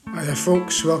Hi there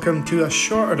folks, welcome to a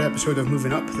shorter episode of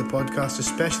Moving Up, the podcast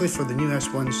especially for the new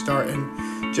S1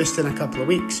 starting just in a couple of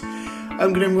weeks.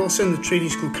 I'm Graham Wilson, the trainee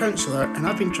school counsellor, and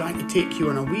I've been trying to take you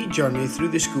on a wee journey through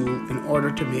the school in order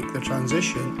to make the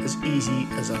transition as easy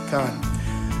as I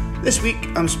can. This week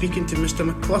I'm speaking to Mr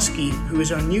McCluskey, who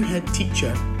is our new head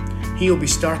teacher. He'll be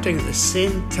starting at the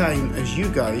same time as you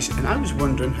guys, and I was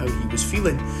wondering how he was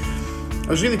feeling. I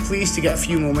was really pleased to get a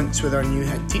few moments with our new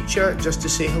head teacher just to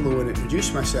say hello and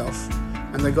introduce myself,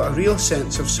 and I got a real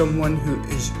sense of someone who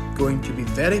is going to be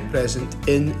very present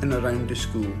in and around the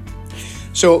school.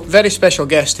 So, very special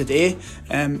guest today,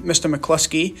 Mr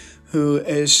McCluskey, who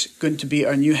is going to be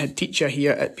our new head teacher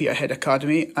here at Peterhead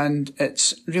Academy, and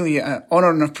it's really an honour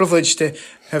and a privilege to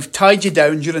have tied you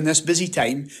down during this busy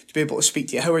time to be able to speak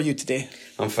to you. How are you today?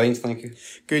 I'm fine, thank you.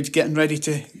 Good, getting ready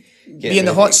to be in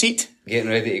the hot seat?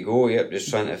 Getting ready to go, yep, just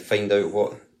trying to find out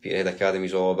what Peterhead Academy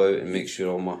is all about and make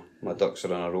sure all my ducks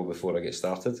are in a row before I get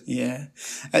started. Yeah.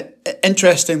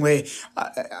 Interestingly,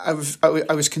 I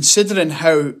was considering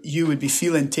how you would be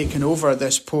feeling taking over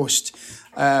this post,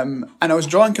 and I was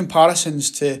drawing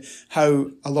comparisons to how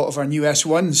a lot of our new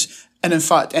S1s, and in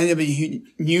fact anybody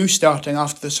who new starting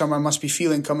after the summer must be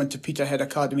feeling coming to Peterhead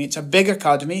Academy. It's a big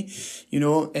academy,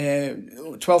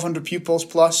 1,200 pupils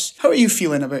plus. How are you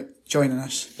feeling about joining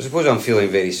us? I suppose I'm feeling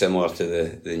very similar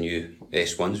to the new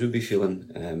S1s would be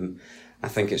feeling. I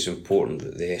think it's important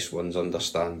that the S1s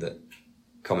understand that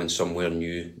coming somewhere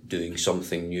new, doing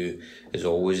something new is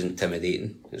always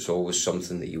intimidating. It's always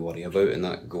something that you worry about, and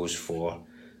that goes for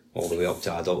all the way up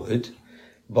to adulthood.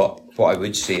 But what I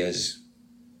would say is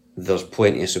there's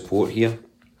plenty of support here,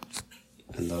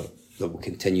 and there will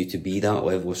continue to be that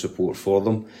level of support for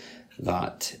them,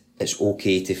 that it's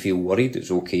okay to feel worried,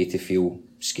 it's okay to feel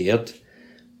scared,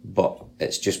 but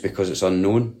it's just because it's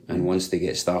unknown, and once they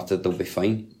get started they'll be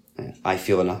fine. I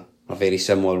feel in a very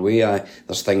similar way. There's lots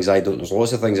of things I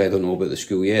don't know about the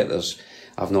school yet.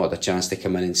 I've not had a chance to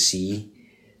come in and see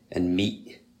and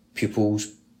meet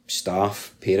pupils,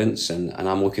 staff, parents, and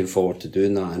I'm looking forward to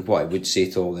doing that. And what I would say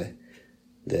to all the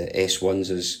S1s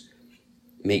is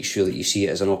make sure that you see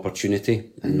it as an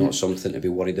opportunity and not something to be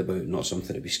worried about, not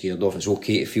something to be scared of. It's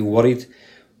okay to feel worried,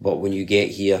 but when you get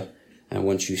here and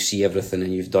once you see everything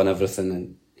and you've done everything,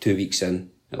 and 2 weeks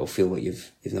in, it'll feel like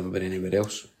you've never been anywhere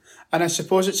else. And I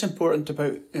suppose it's important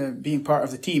about being part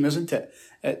of the team, isn't it?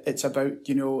 It's about,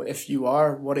 if you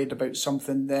are worried about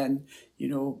something, then,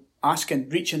 asking,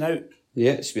 reaching out.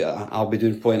 Yeah, I'll be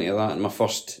doing plenty of that in my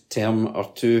first term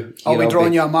or two. I'll be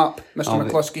drawing you a map, Mr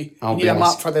McCluskey. You need a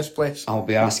map for this place. I'll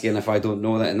be asking if I don't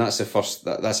know that, and that's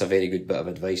that's a very good bit of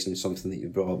advice and something that you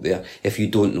brought up there. If you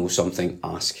don't know something,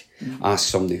 ask. Ask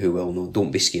somebody who will know.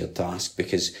 Don't be scared to ask,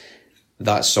 because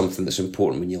that's something that's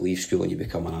important when you leave school and you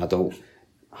become an adult.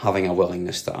 Having a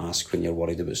willingness to ask when you're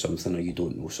worried about something or you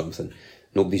don't know something.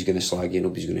 Nobody's going to slag you,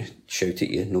 nobody's going to shout at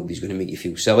you, nobody's going to make you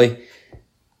feel silly.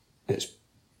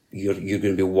 You're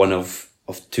going to be one of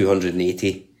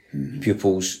 280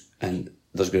 pupils, and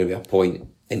there's going to be a point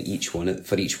in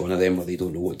for each one of them where they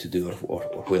don't know what to do or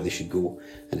where they should go,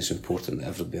 and it's important that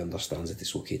everybody understands that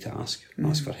it's okay to ask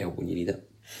for help when you need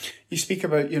it. You speak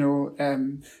about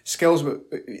skills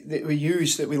that we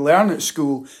use, that we learn at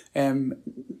school.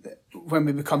 When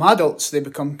we become adults, they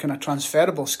become kind of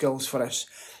transferable skills for us.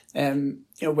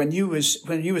 When you was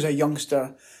a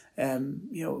youngster,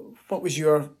 what was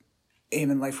your aim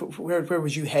in life? Where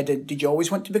was you headed? Did you always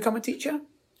want to become a teacher?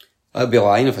 I'd be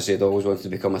lying if I said I always wanted to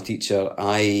become a teacher.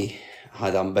 I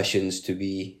had ambitions to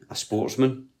be a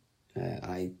sportsman.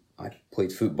 I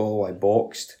played football, I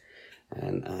boxed,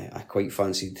 and I quite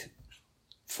fancied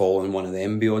following one of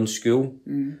them beyond school.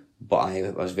 But I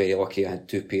was very lucky. I had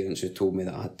two parents who told me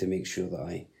that I had to make sure that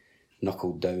I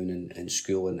knuckled down in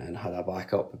school and had a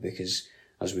backup, because,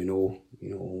 as we know,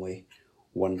 only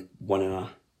one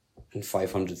in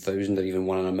 500,000 or even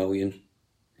 1 in a million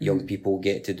young people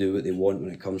get to do what they want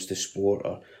when it comes to sport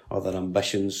or their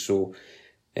ambitions. So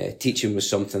teaching was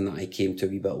something that I came to a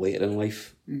wee bit later in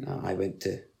life. I went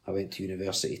to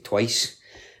university twice,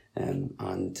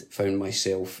 and found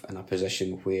myself in a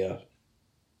position where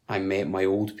I met my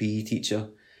old PE teacher,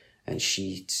 and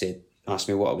she asked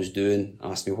me what I was doing,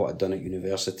 asked me what I'd done at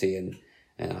university, and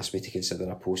asked me to consider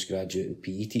a postgraduate in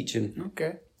PE teaching.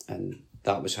 Okay. And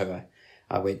that was how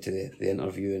I went to the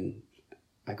interview, and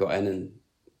I got in, and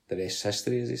the rest is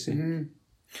history, as they say.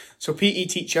 So PE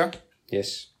teacher.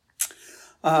 Yes.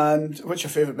 And what's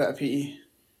your favourite bit of PE?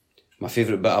 My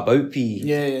favourite bit about PE?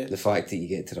 Yeah. The fact that you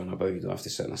get to run about, you don't have to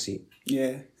sit in a seat.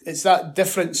 Yeah. It's that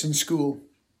difference in school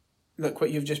like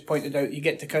what you've just pointed out, you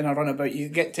get to kind of run about, you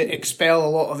get to expel a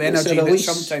lot of energy that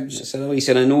sometimes... It's a release,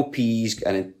 and I know PE's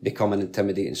become an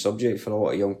intimidating subject for a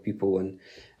lot of young people, and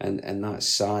that's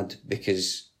sad,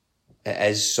 because it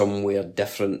is somewhere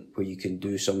different where you can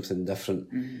do something different,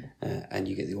 and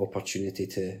you get the opportunity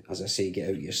to, as I say, get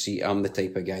out your seat. I'm the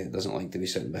type of guy that doesn't like to be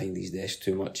sitting behind these desks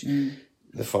too much.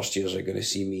 The first years are going to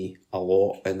see me a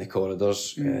lot in the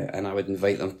corridors, and I would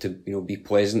invite them to, be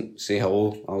pleasant, say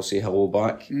hello. I'll say hello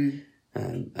back,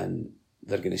 and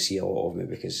they're going to see a lot of me,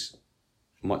 because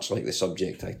much like the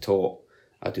subject I taught,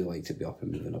 I do like to be up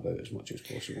and moving about as much as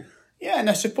possible. Yeah, and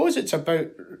I suppose it's about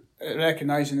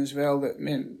recognising as well that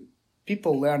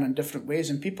people learn in different ways,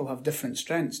 and people have different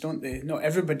strengths, don't they? Not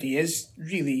everybody is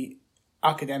really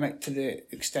academic to the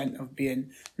extent of being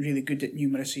really good at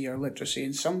numeracy or literacy,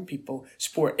 and some people,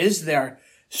 sport is their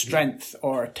strength,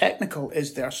 or technical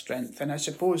is their strength. And I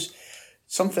suppose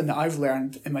something that I've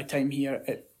learned in my time here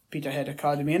at Peterhead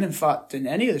Academy, and in fact in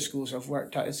any of the schools I've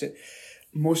worked at, is that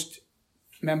most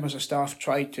members of staff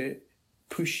try to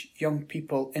push young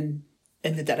people in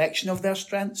the direction of their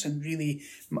strengths, and really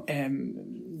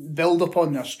build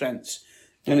upon their strengths.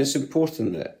 And it's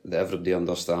important that everybody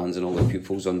understands, and all the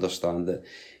pupils understand, that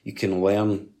you can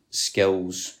learn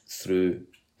skills through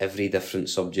every different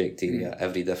subject area,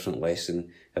 every different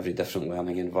lesson, every different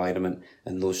learning environment,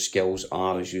 and those skills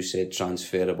are, as you said,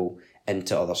 transferable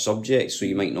into other subjects. So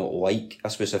you might not like a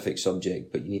specific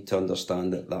subject, but you need to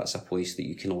understand that that's a place that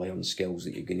you can learn skills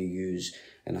that you're going to use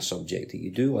in a subject that you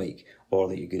do like, or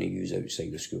that you're going to use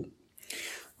outside the school.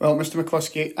 Well, Mr.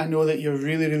 McCluskey, I know that you're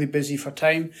really, really busy for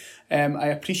time. I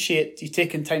appreciate you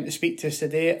taking time to speak to us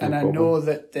today, and I know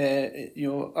that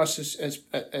us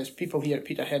as people here at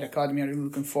Peterhead Academy are really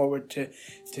looking forward to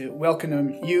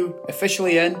welcoming you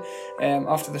officially in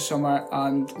after the summer,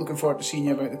 and looking forward to seeing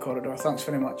you about the corridor. Thanks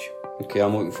very much. Okay,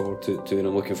 I'm looking forward to and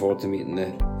I'm looking forward to meeting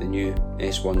the new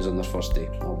S1s on their first day.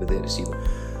 I'll be there to see them.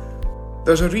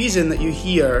 There's a reason that you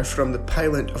hear from the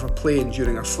pilot of a plane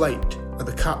during a flight, or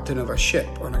the captain of a ship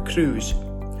on a cruise.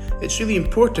 It's really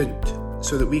important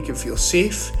so that we can feel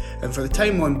safe, and for the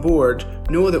time on board,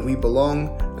 know that we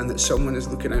belong and that someone is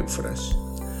looking out for us.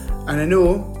 And I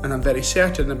know, and I'm very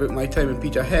certain about my time in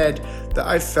Peterhead, that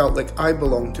I've felt like I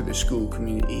belong to the school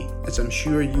community, as I'm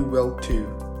sure you will too.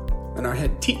 And our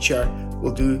head teacher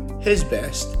will do his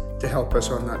best to help us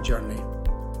on that journey.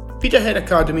 Peterhead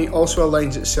Academy also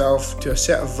aligns itself to a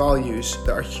set of values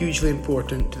that are hugely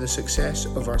important to the success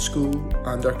of our school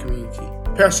and our community.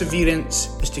 Perseverance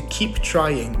is to keep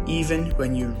trying even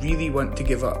when you really want to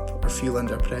give up or feel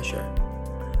under pressure.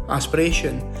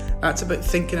 Aspiration, that's about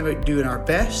thinking about doing our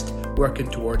best,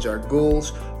 working towards our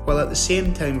goals, while at the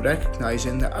same time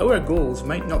recognising that our goals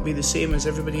might not be the same as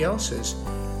everybody else's,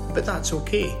 but that's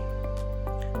okay.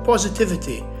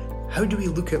 Positivity, how do we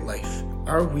look at life?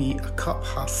 Are we a cup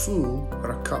half full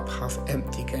or a cup half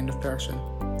empty kind of person?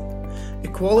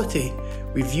 Equality,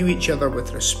 we view each other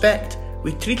with respect,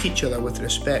 we treat each other with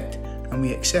respect, and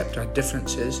we accept our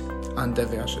differences and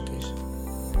diversities.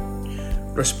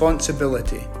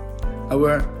 Responsibility,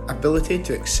 our ability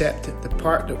to accept the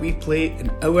part that we play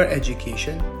in our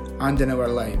education and in our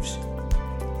lives.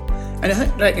 And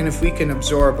I reckon if we can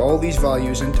absorb all these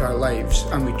values into our lives,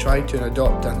 and we try to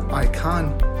adopt an I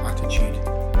can attitude,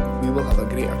 we will have a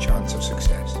greater chance of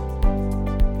success.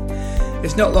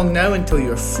 It's not long now until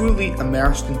you're fully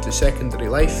immersed into secondary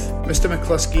life. Mr.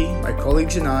 McCluskey, my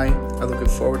colleagues and I are looking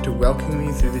forward to welcoming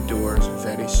you through the doors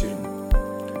very soon.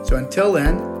 So until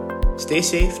then, stay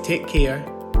safe, take care,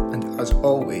 and as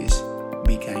always,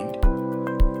 be kind.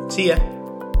 See ya!